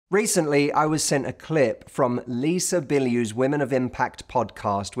Recently, I was sent a clip from Lisa Bilyeu's Women of Impact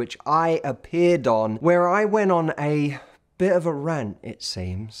podcast, which I appeared on, where I went on a bit of a rant, it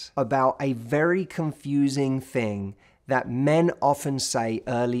seems, about a very confusing thing that men often say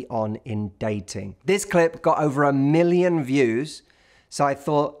early on in dating. This clip got over 1 million views, so I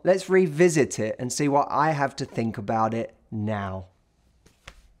thought, let's revisit it and see what I have to think about it now.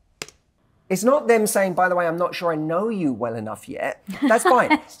 It's not them saying, by the way, I'm not sure I know you well enough yet. That's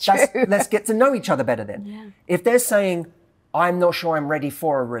fine. Let's get to know each other better then. Yeah. If they're saying, I'm not sure I'm ready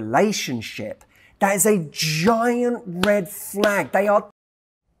for a relationship, that is a giant red flag. They are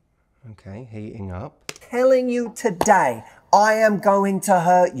heating up. Telling you today, I am going to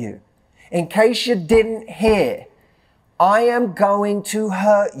hurt you. In case you didn't hear, I am going to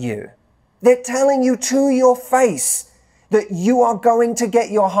hurt you. They're telling you to your face that you are going to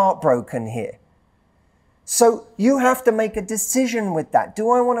get your heart broken here. So you have to make a decision with that. Do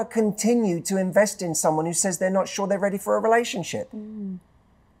I want to continue to invest in someone who says they're not sure they're ready for a relationship? Do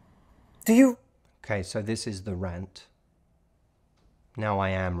you? Okay, so this is the rant. Now I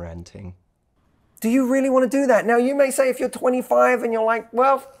am ranting. Do you really want to do that? Now you may say if you're 25 and you're like,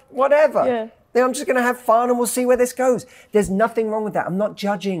 well, whatever. Yeah. Then I'm just going to have fun and we'll see where this goes. There's nothing wrong with that. I'm not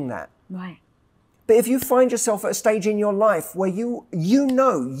judging that. Right. But if you find yourself at a stage in your life where you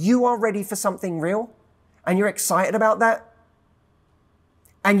know you are ready for something real and you're excited about that,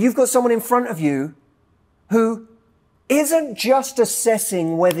 and you've got someone in front of you who isn't just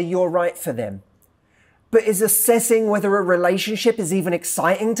assessing whether you're right for them, but is assessing whether a relationship is even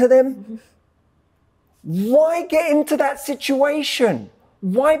exciting to them, why get into that situation?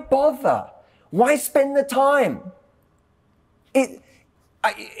 Why bother? Why spend the time?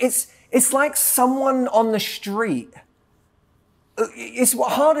 It's like someone on the street. It's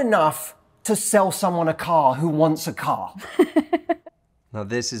hard enough to sell someone a car who wants a car. Now,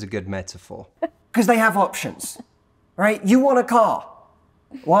 this is a good metaphor. Because they have options, right? You want a car.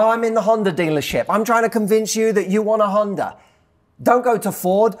 Well, I'm in the Honda dealership. I'm trying to convince you that you want a Honda. Don't go to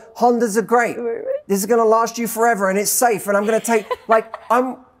Ford. Hondas are great. This is going to last you forever and it's safe. And I'm going to take,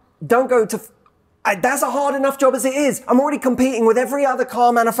 don't go to... That's a hard enough job as it is. I'm already competing with every other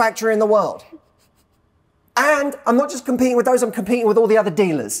car manufacturer in the world. And I'm not just competing with those, I'm competing with all the other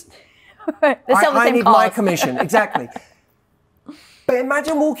dealers. I need my commission, exactly. But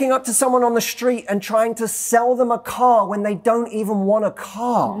imagine walking up to someone on the street and trying to sell them a car when they don't even want a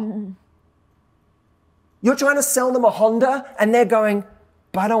car. You're trying to sell them a Honda and they're going,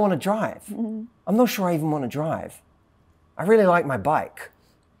 but I don't want to drive. I'm not sure I even want to drive. I really like my bike.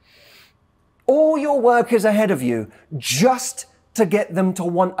 All your work is ahead of you just to get them to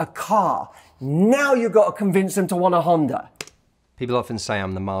want a car. Now you've got to convince them to want a Honda. People often say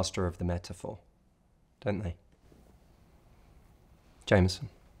I'm the master of the metaphor, don't they? Jameson.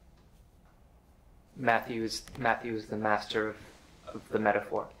 Matthew is the master of the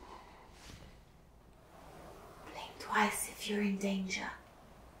metaphor. Blink twice if you're in danger.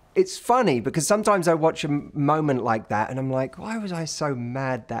 It's funny because sometimes I watch a moment like that and I'm like, why was I so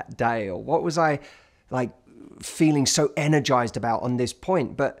mad that day? Or what was I feeling so energized about on this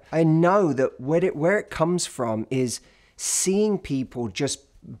point? But I know that where it comes from is seeing people just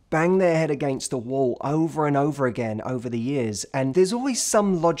bang their head against the wall over and over again over the years. And there's always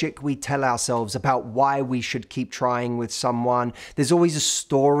some logic we tell ourselves about why we should keep trying with someone. There's always a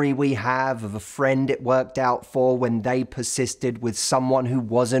story we have of a friend it worked out for when they persisted with someone who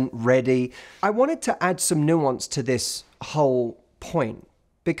wasn't ready. I wanted to add some nuance to this whole point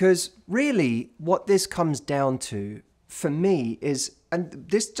because really what this comes down to for me is, and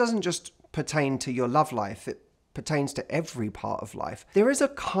this doesn't just pertain to your love life, it pertains to every part of life. There is a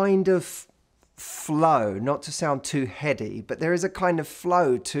kind of flow, not to sound too heady, but there is a kind of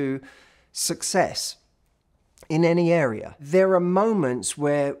flow to success in any area. There are moments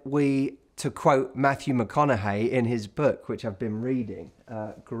where we, to quote Matthew McConaughey in his book, which I've been reading,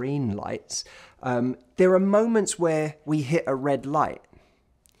 Green Lights, there are moments where we hit a red light.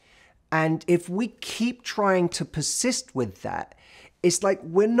 And if we keep trying to persist with that, it's like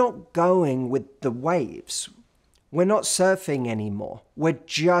we're not going with the waves. We're not surfing anymore. We're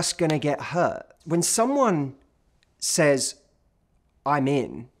just going to get hurt. When someone says, I'm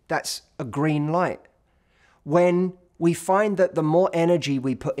in, that's a green light. When we find that the more energy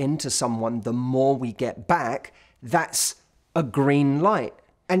we put into someone, the more we get back, that's a green light.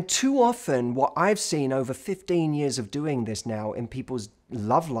 And too often, what I've seen over 15 years of doing this now in people's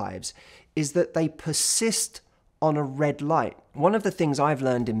love lives is that they persist on a red light. One of the things I've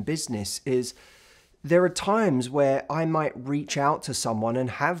learned in business is there are times where I might reach out to someone and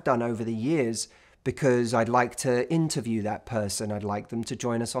have done over the years, because I'd like to interview that person. I'd like them to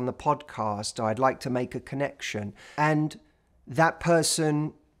join us on the podcast. Or I'd like to make a connection. And that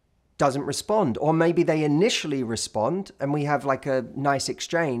person doesn't respond. Or maybe they initially respond and we have like a nice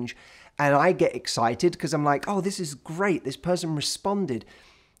exchange. And I get excited because I'm like, oh, this is great. This person responded.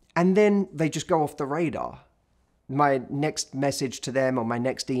 And then they just go off the radar. My next message to them or my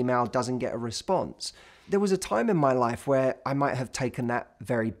next email doesn't get a response. There was a time in my life where I might have taken that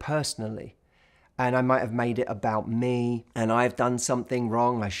very personally. And I might have made it about me, and I've done something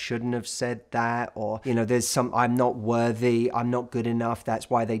wrong. I shouldn't have said that. Or, I'm not worthy. I'm not good enough. That's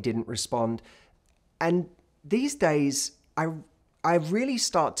why they didn't respond. And these days, I really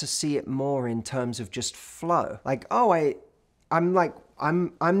start to see it more in terms of just flow. Like, I'm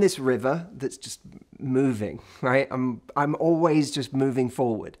this river that's just moving, right? I'm always just moving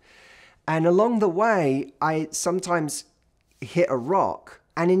forward. And along the way, I sometimes hit a rock.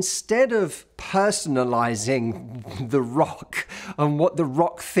 And instead of personalizing the rock and what the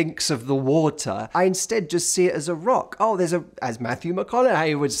rock thinks of the water, I instead just see it as a rock. Oh, as Matthew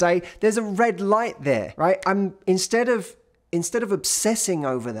McConaughey would say, there's a red light there, right? Instead of obsessing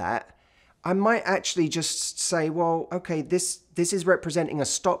over that, I might actually just say, well, okay, this is representing a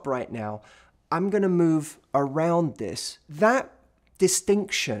stop right now. I'm going to move around this. That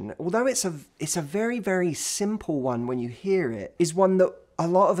distinction, although it's a very, very simple one when you hear it, is one that a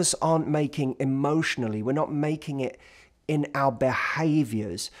lot of us aren't making emotionally. We're not making it in our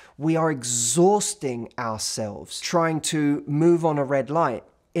behaviors. We are exhausting ourselves trying to move on a red light.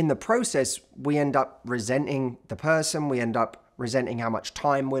 In the process, we end up resenting the person. We end up resenting how much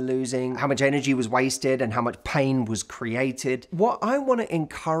time we're losing, how much energy was wasted, and how much pain was created. What I want to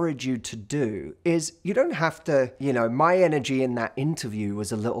encourage you to do is, you don't have to, my energy in that interview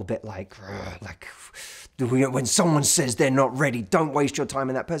was a little bit like when someone says they're not ready, don't waste your time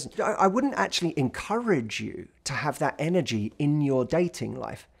on that person. I wouldn't actually encourage you to have that energy in your dating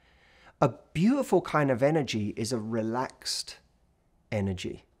life. A beautiful kind of energy is a relaxed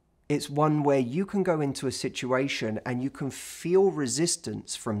energy. It's one where you can go into a situation and you can feel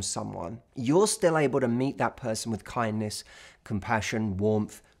resistance from someone. You're still able to meet that person with kindness, compassion,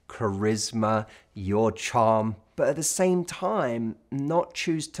 warmth, charisma, your charm, but at the same time, not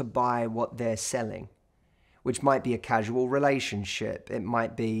choose to buy what they're selling, which might be a casual relationship. It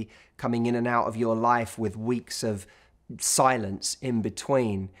might be coming in and out of your life with weeks of silence in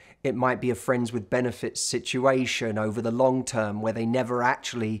between. It might be a friends with benefits situation over the long term where they never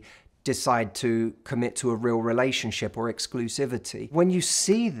actually decide to commit to a real relationship or exclusivity. When you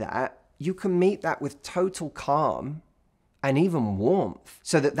see that, you can meet that with total calm and even warmth,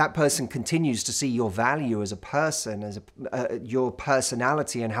 so that that person continues to see your value as a person, as your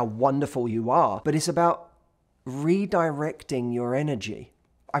personality and how wonderful you are. But it's about redirecting your energy.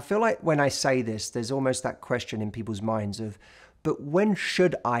 I feel like when I say this, there's almost that question in people's minds of, but when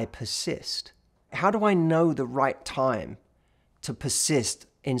should I persist? How do I know the right time to persist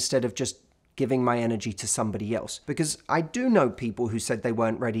instead of just giving my energy to somebody else? Because I do know people who said they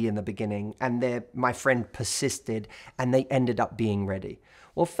weren't ready in the beginning, and my friend persisted and they ended up being ready.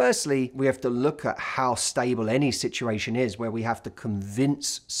 Well, firstly, we have to look at how stable any situation is where we have to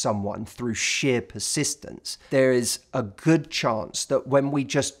convince someone through sheer persistence. There is a good chance that when we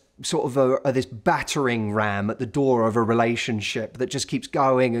just sort of are this battering ram at the door of a relationship that just keeps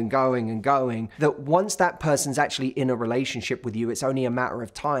going and going and going, that once that person's actually in a relationship with you, it's only a matter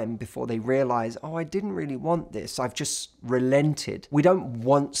of time before they realize, oh, I didn't really want this. I've just relented. We don't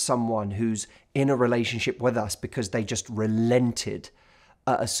want someone who's in a relationship with us because they just relented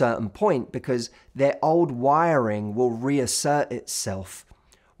at a certain point, because their old wiring will reassert itself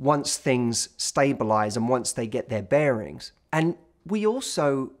once things stabilize and once they get their bearings. And we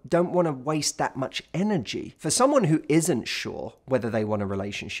also don't want to waste that much energy. For someone who isn't sure whether they want a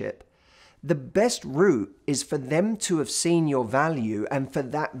relationship, the best route is for them to have seen your value and for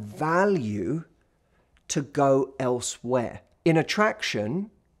that value to go elsewhere. In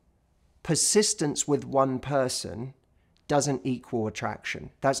attraction, persistence with one person doesn't equal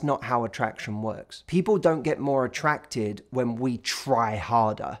attraction. That's not how attraction works. People don't get more attracted when we try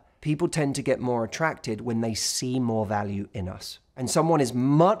harder. People tend to get more attracted when they see more value in us. And someone is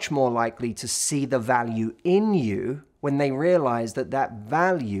much more likely to see the value in you when they realize that that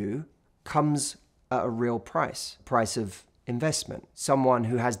value comes at a real price of investment. Someone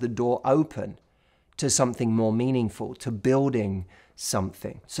who has the door open to something more meaningful, to building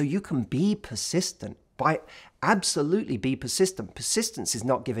something. So you can be persistent. Absolutely be persistent. Persistence is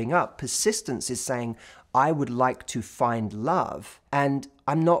not giving up. Persistence is saying, I would like to find love and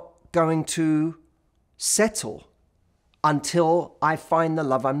I'm not going to settle. until I find the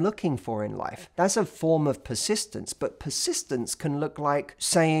love I'm looking for in life. That's a form of persistence, but persistence can look like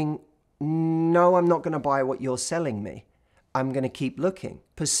saying, no, I'm not going to buy what you're selling me. I'm going to keep looking.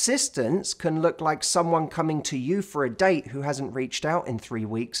 Persistence can look like someone coming to you for a date who hasn't reached out in 3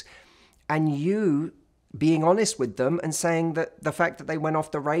 weeks, and you being honest with them and saying that the fact that they went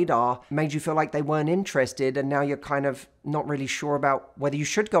off the radar made you feel like they weren't interested, and now you're kind of not really sure about whether you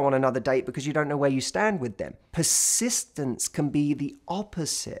should go on another date because you don't know where you stand with them. Persistence can be the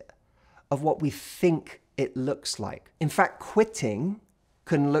opposite of what we think it looks like. In fact, quitting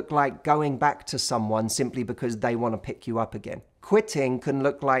can look like going back to someone simply because they want to pick you up again. Quitting can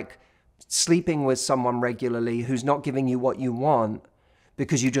look like sleeping with someone regularly who's not giving you what you want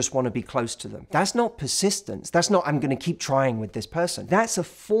because you just want to be close to them. That's not persistence. That's not, I'm going to keep trying with this person. That's a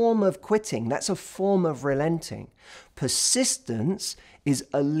form of quitting. That's a form of relenting. Persistence is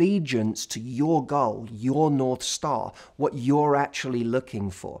allegiance to your goal, your North Star, what you're actually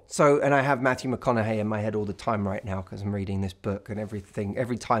looking for. So, and I have Matthew McConaughey in my head all the time right now because I'm reading this book, and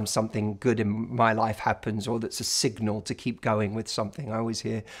every time something good in my life happens or that's a signal to keep going with something, I always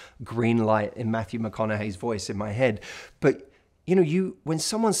hear green light in Matthew McConaughey's voice in my head. But you know, when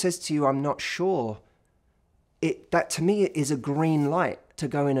someone says to you, I'm not sure, that to me is a green light to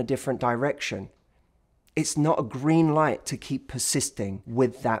go in a different direction. It's not a green light to keep persisting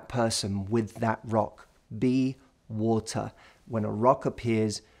with that person, with that rock. Be water. When a rock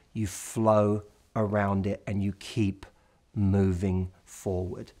appears, you flow around it and you keep moving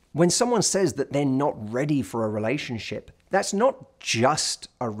forward. When someone says that they're not ready for a relationship, that's not just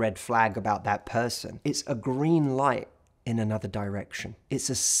a red flag about that person. It's a green light in another direction.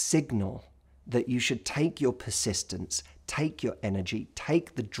 It's a signal that you should take your persistence, take your energy,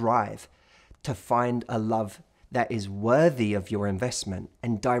 take the drive to find a love that is worthy of your investment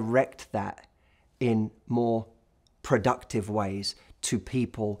and direct that in more productive ways to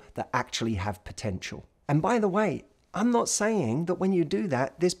people that actually have potential. And by the way, I'm not saying that when you do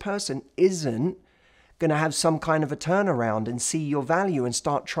that, this person isn't going to have some kind of a turnaround and see your value and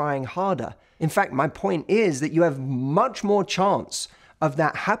start trying harder. In fact, my point is that you have much more chance of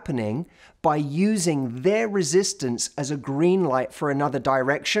that happening by using their resistance as a green light for another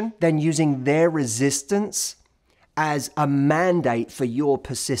direction than using their resistance as a mandate for your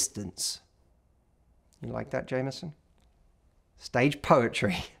persistence. You like that, Jameson? Stage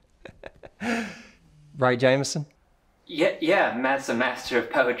poetry. Right, Jameson? Yeah, Matt's a master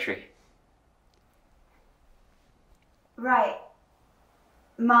of poetry. Right.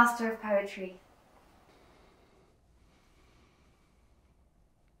 Master of poetry.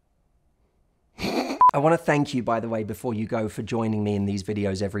 I want to thank you, by the way, before you go, for joining me in these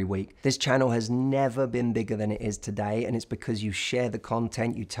videos every week. This channel has never been bigger than it is today, and it's because you share the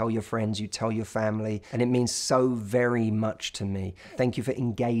content, you tell your friends, you tell your family, and it means so very much to me. Thank you for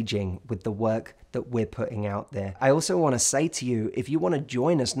engaging with the work that we're putting out there. I also want to say to you, if you want to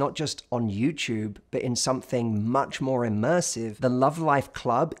join us, not just on YouTube, but in something much more immersive, the Love Life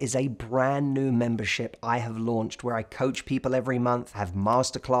Club is a brand new membership I have launched where I coach people every month, have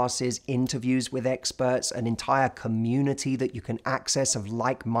masterclasses, interviews with experts, an entire community that you can access of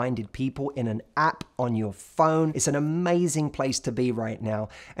like-minded people in an app on your phone. It's an amazing place to be right now,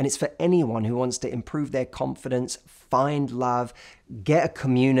 and it's for anyone who wants to improve their confidence, find love, get a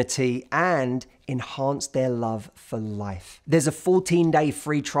community, and enhance their love for life. There's a 14-day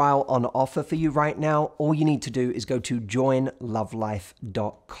free trial on offer for you right now. All you need to do is go to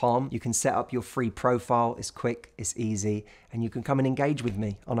joinlovelife.com. You can set up your free profile. It's quick, it's easy, and you can come and engage with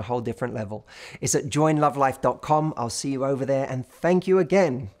me on a whole different level. It's at joinlovelife.com. I'll see you over there, and thank you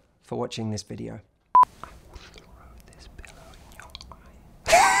again for watching this video.